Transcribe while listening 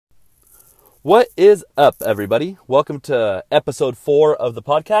What is up, everybody? Welcome to episode 4 of the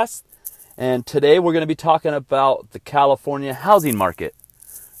podcast. And today we're going to be talking about the California housing market.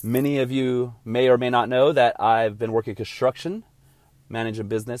 Many of you may or may not know that I've been working construction, managing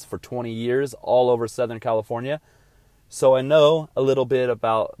business for 20 years all over Southern California. So I know a little bit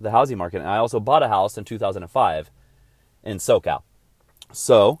about the housing market. And I also bought a house in 2005 in SoCal.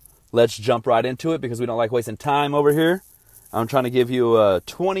 So let's jump right into it because we don't like wasting time over here. I'm trying to give you a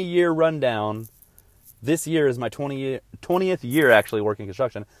 20-year rundown. This year is my 20th year actually working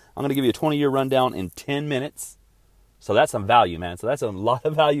construction. I'm going to give you a 20-year rundown in 10 minutes. So that's some value, man. So that's a lot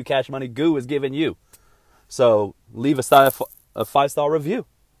of value Cash Money Goo is giving you. So leave a 5-star review,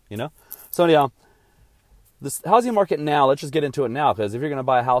 So anyhow, this housing market now, let's just get into it now. Because if you're going to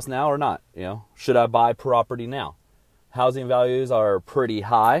buy a house now or not, should I buy property now? Housing values are pretty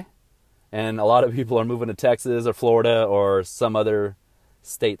high. And a lot of people are moving to Texas or Florida or some other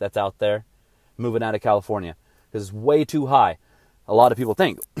state that's out there, moving out of California because it's way too high. A lot of people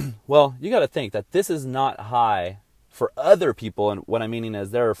think, well, you got to think that this is not high for other people. And what I'm meaning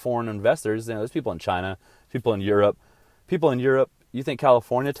is there are foreign investors. There's people in China, people in Europe. People in Europe, you think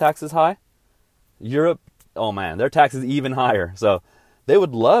California tax is high? Europe, oh man, their tax is even higher. So they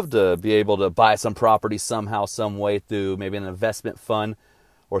would love to be able to buy some property somehow, some way through maybe an investment fund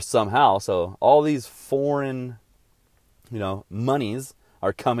or somehow. So all these foreign, monies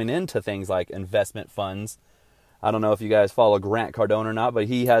are coming into things like investment funds. I don't know if you guys follow Grant Cardone or not, but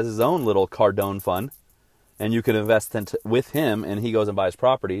he has his own little Cardone fund, and you can invest with him, and he goes and buys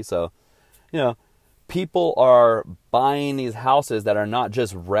property. So, people are buying these houses that are not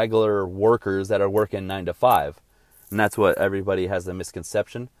just regular workers that are working 9 to 5, and that's what everybody has the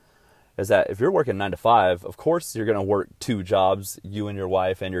misconception. Is that if you're working 9 to 5, of course you're going to work 2 jobs, you and your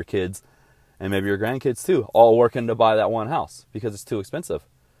wife and your kids, and maybe your grandkids too, all working to buy that one house because it's too expensive.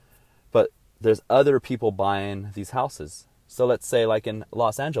 But there's other people buying these houses. So let's say like in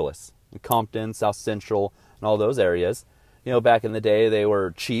Los Angeles, in Compton, South Central, and all those areas, back in the day they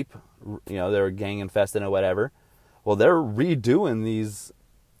were cheap, they were gang infested and whatever. Well, they're redoing these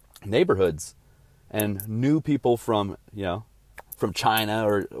neighborhoods, and new people from China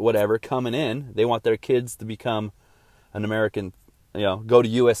or whatever coming in, they want their kids to become an American, go to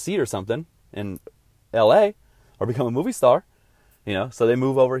USC or something in LA or become a movie star, so they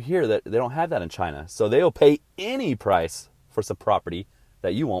move over here. That they don't have that in China. So they'll pay any price for some property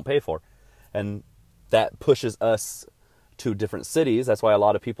that you won't pay for. And that pushes us to different cities. That's why a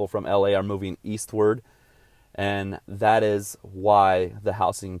lot of people from LA are moving eastward. And that is why the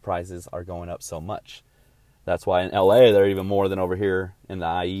housing prices are going up so much. That's why in LA, they're even more than over here in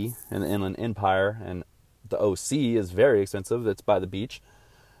the IE, in the Inland Empire. And the OC is very expensive. It's by the beach.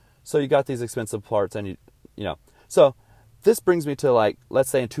 So you got these expensive parts and So this brings me to let's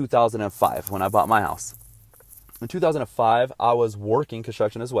say in 2005 when I bought my house. In 2005, I was working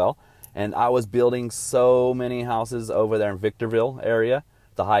construction as well. And I was building so many houses over there in Victorville area.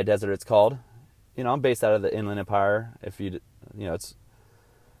 The high desert it's called. I'm based out of the Inland Empire. It's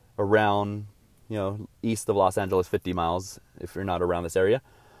around... east of Los Angeles, 50 miles, if you're not around this area.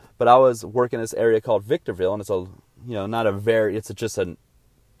 But I was working in this area called Victorville, and it's just a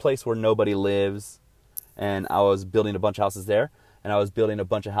place where nobody lives. And I was building a bunch of houses there, and I was building a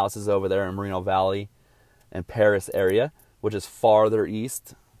bunch of houses over there in Moreno Valley and Paris area, which is farther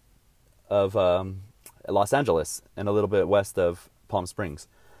east of Los Angeles and a little bit west of Palm Springs.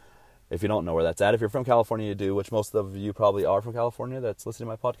 If you don't know where that's at, if you're from California, you do, which most of you probably are from California that's listening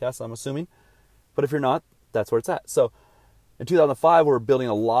to my podcast, I'm assuming. But if you're not, that's where it's at. So in 2005, we were building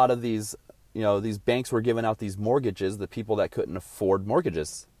a lot of these, these banks were giving out these mortgages, the people that couldn't afford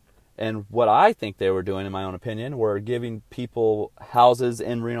mortgages. And what I think they were doing, in my own opinion, were giving people houses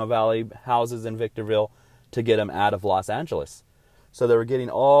in Moreno Valley, houses in Victorville to get them out of Los Angeles. So they were getting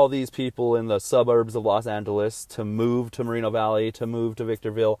all these people in the suburbs of Los Angeles to move to Moreno Valley, to move to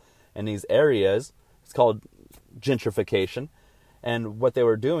Victorville and these areas. It's called gentrification. And what they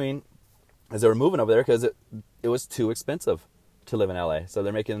were doing as they were moving over there because it was too expensive to live in LA. So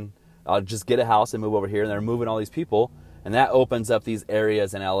they're making, just get a house and move over here, and they're moving all these people. And that opens up these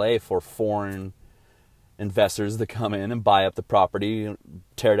areas in LA for foreign investors to come in and buy up the property,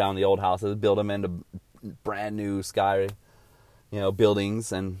 tear down the old houses, build them into brand new sky,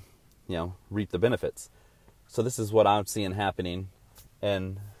 buildings, and, reap the benefits. So this is what I'm seeing happening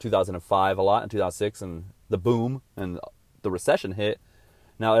in 2005 a lot, in 2006, and the boom and the recession hit.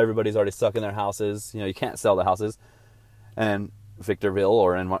 Now everybody's already stuck in their houses. You can't sell the houses in Victorville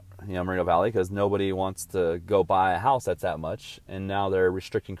or in Moreno Valley because nobody wants to go buy a house that's that much. And now they're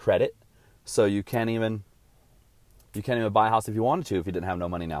restricting credit, so you can't even buy a house if you wanted to if you didn't have no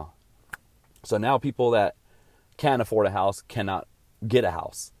money now. So now people that can't afford a house cannot get a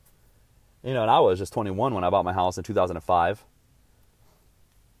house. And I was just 21 when I bought my house in 2005.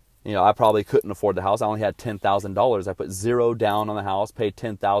 I probably couldn't afford the house. I only had $10,000. I put zero down on the house, paid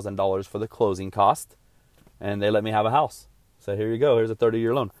 $10,000 for the closing cost, and they let me have a house. So here you go. Here's a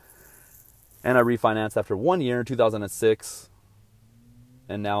 30-year loan. And I refinanced after 1 year in 2006,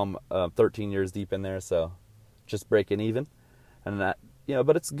 and now I'm 13 years deep in there, so just breaking even. And that,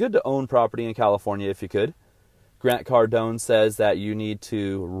 but it's good to own property in California if you could. Grant Cardone says that you need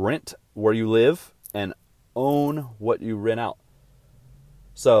to rent where you live and own what you rent out.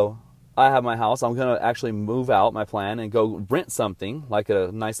 So I have my house. I'm going to actually move out, my plan, and go rent something, like a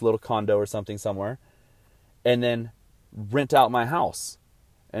nice little condo or something somewhere, and then rent out my house.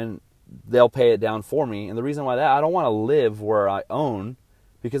 And they'll pay it down for me. And the reason why I don't want to live where I own,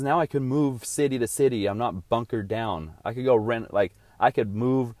 because now I can move city to city. I'm not bunkered down. I could go rent, I could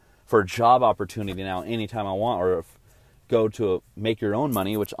move for a job opportunity now anytime I want, or go to make your own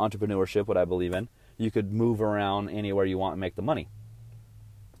money, which entrepreneurship, what I believe in. You could move around anywhere you want and make the money.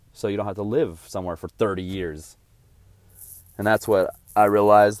 So you don't have to live somewhere for 30 years. And that's what I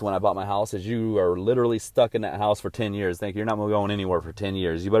realized when I bought my house, is you are literally stuck in that house for 10 years. Think you're not going anywhere for 10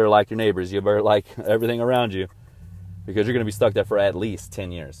 years. You better like your neighbors. You better like everything around you, because you're going to be stuck there for at least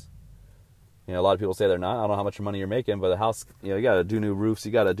 10 years. A lot of people say they're not. I don't know how much money you're making, but the house, you got to do new roofs.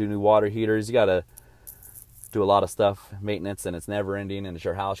 You got to do new water heaters. You got to do a lot of stuff, maintenance, and it's never ending. And it's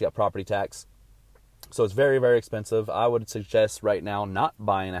your house. You got property tax. So it's very, very expensive. I would suggest right now not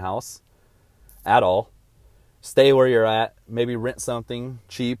buying a house at all. Stay where you're at. Maybe rent something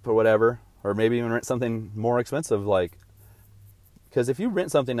cheap or whatever, or maybe even rent something more expensive. Because if you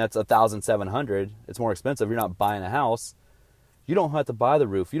rent something that's $1,700, it's more expensive. You're not buying a house. You don't have to buy the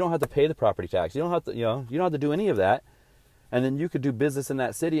roof. You don't have to pay the property tax. You don't have to, you don't have to do any of that. And then you could do business in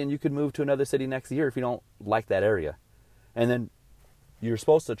that city, and you could move to another city next year if you don't like that area. And then you're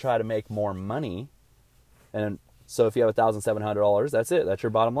supposed to try to make more money. And so if you have $1,700, that's it. That's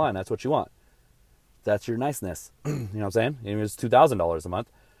your bottom line. That's what you want. That's your niceness. You know what I'm saying? Even if it's $2,000 a month.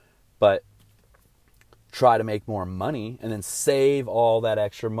 But try to make more money, and then save all that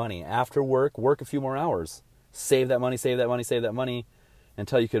extra money. After work a few more hours. Save that money, save that money, save that money,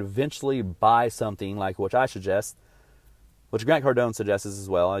 until you could eventually buy something like which I suggest, which Grant Cardone suggests as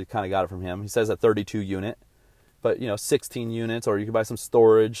well. I kind of got it from him. He says a 32 unit, but 16 units, or you could buy some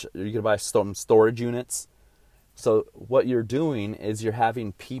storage, or you could buy some storage units. So what you're doing is you're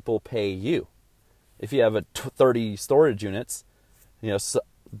having people pay you. If you have a 30 storage units, so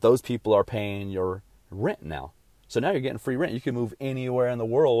those people are paying your rent now. So now you're getting free rent. You can move anywhere in the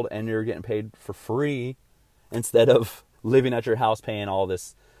world and you're getting paid for free, instead of living at your house paying all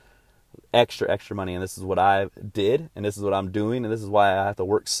this extra money. And this is what I did, and this is what I'm doing, and this is why I have to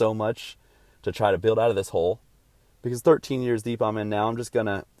work so much to try to build out of this hole. Because 13 years deep I'm in now, I'm just going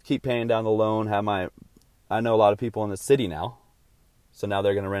to keep paying down the loan, I know a lot of people in the city now, so now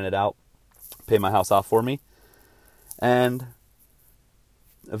they're going to rent it out, pay my house off for me. And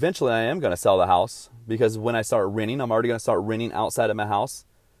eventually I am going to sell the house, because when I start renting, I'm already going to start renting outside of my house,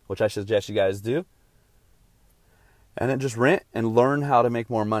 which I suggest you guys do. And then just rent and learn how to make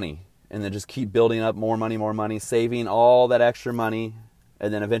more money. And then just keep building up more money, saving all that extra money.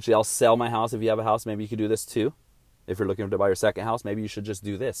 And then eventually I'll sell my house. If you have a house, maybe you could do this too. If you're looking to buy your second house, maybe you should just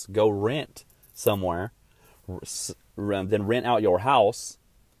do this. Go rent somewhere. Then rent out your house.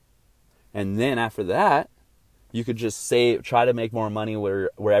 And then after that, you could just try to make more money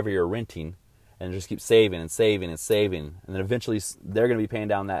wherever you're renting. And just keep saving and saving and saving. And then eventually they're going to be paying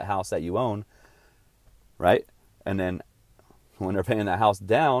down that house that you own. Right? And then when they're paying that house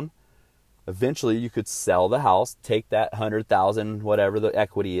down, eventually you could sell the house, take that 100,000, whatever the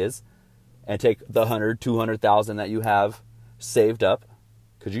equity is, and take the 100, 200,000 that you have saved up,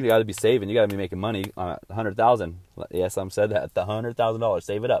 because you got to be saving, you got to be making money on 100,000. Yes, I'm said that, the $100,000,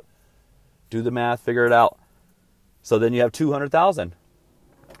 save it up. Do the math, figure it out. So then you have 200,000.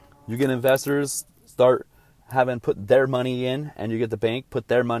 You get investors, start put their money in, and you get the bank put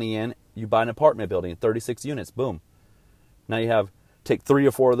their money in. You buy an apartment building, 36 units, boom. Now you take 3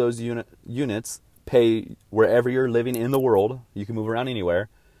 or 4 of those units, pay wherever you're living in the world. You can move around anywhere.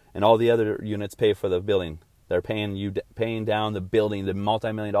 And all the other units pay for the building. They're paying down the building, the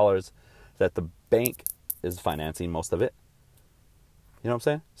multi-million dollars that the bank is financing most of it. You know what I'm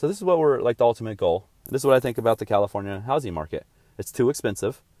saying? So this is what the ultimate goal. This is what I think about the California housing market. It's too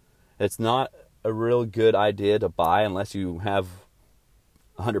expensive. It's not a real good idea to buy unless you have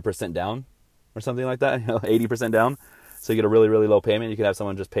 100% down or something like that, 80% down. So you get a really, really low payment. You can have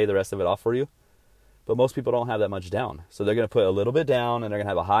someone just pay the rest of it off for you. But most people don't have that much down. So they're going to put a little bit down, and they're going to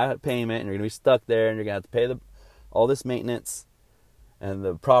have a high payment, and you're going to be stuck there, and you're going to have to pay all this maintenance and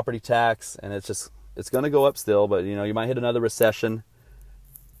the property tax, and it's going to go up still, but you might hit another recession,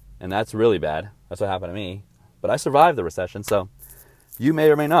 and that's really bad. That's what happened to me. But I survived the recession, so you may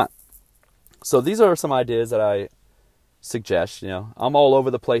or may not. So these are some ideas that I suggest. I'm all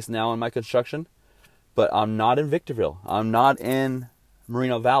over the place now in my construction, but I'm not in Victorville. I'm not in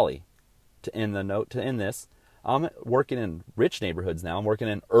Moreno Valley. To end this, I'm working in rich neighborhoods now. I'm working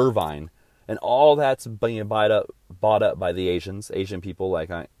in Irvine, and all that's being bought up by the Asian people.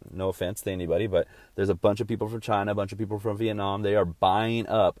 No offense to anybody, but there's a bunch of people from China, a bunch of people from Vietnam. They are buying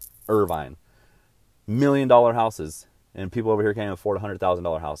up Irvine, $1 million houses, and people over here can't even afford a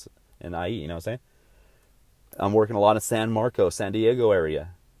 $100,000 house in IE. You know what I'm saying? I'm working a lot in San Marcos, San Diego area.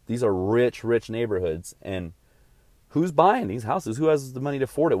 These are rich neighborhoods, and who's buying these houses? Who has the money to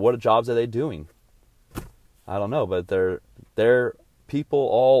afford it? What jobs are they doing? I don't know, but they're people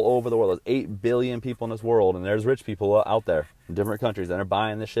all over the world. There's 8 billion people in this world, and there's rich people out there in different countries that are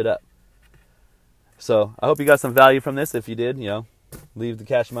buying this shit up. So I hope you got some value from this. If you did, leave the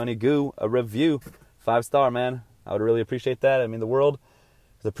Cash Money Goo a review, 5-star, man. I would really appreciate that. I mean, the world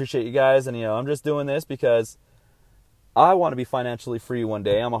appreciate you guys, and I'm just doing this because I want to be financially free one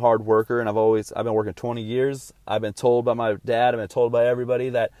day. I'm a hard worker, and I've been working 20 years. I've been told by my dad, I've been told by everybody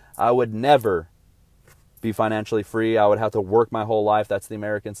that I would never be financially free. I would have to work my whole life. That's the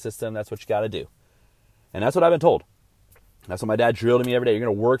American system. That's what you got to do. And that's what I've been told. That's what my dad drilled to me every day. You're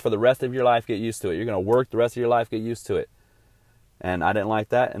going to work for the rest of your life, get used to it. You're going to work the rest of your life, get used to it. And I didn't like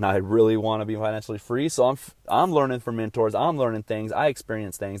that, and I really want to be financially free. So I'm learning from mentors. I'm learning things. I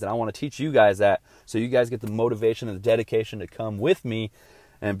experience things, and I want to teach you guys that so you guys get the motivation and the dedication to come with me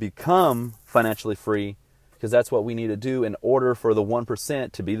and become financially free, because that's what we need to do in order for the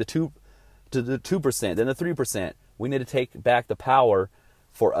 1% to be the 2%, then the 3%. We need to take back the power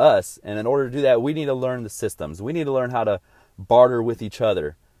for us, and in order to do that, we need to learn the systems. We need to learn how to barter with each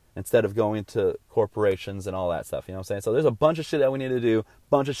other instead of going to corporations and all that stuff. You know what I'm saying? So there's a bunch of shit that we need to do,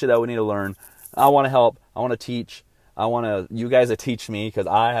 bunch of shit that we need to learn. I want to help. I want to teach. You guys to teach me, because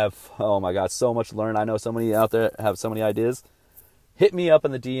I have, oh my God, so much to learn. I know so many out there have so many ideas. Hit me up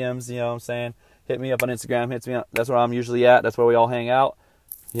in the DMs, you know what I'm saying? Hit me up on Instagram. Hit me up. That's where I'm usually at. That's where we all hang out.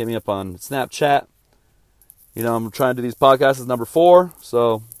 Hit me up on Snapchat. I'm trying to do these podcasts. It's number 4.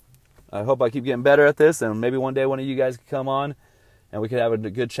 So I hope I keep getting better at this, and maybe one day one of you guys can come on and we could have a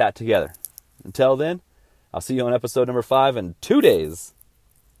good chat together. Until then, I'll see you on episode number 5 in 2 days.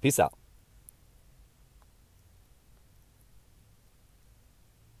 Peace out.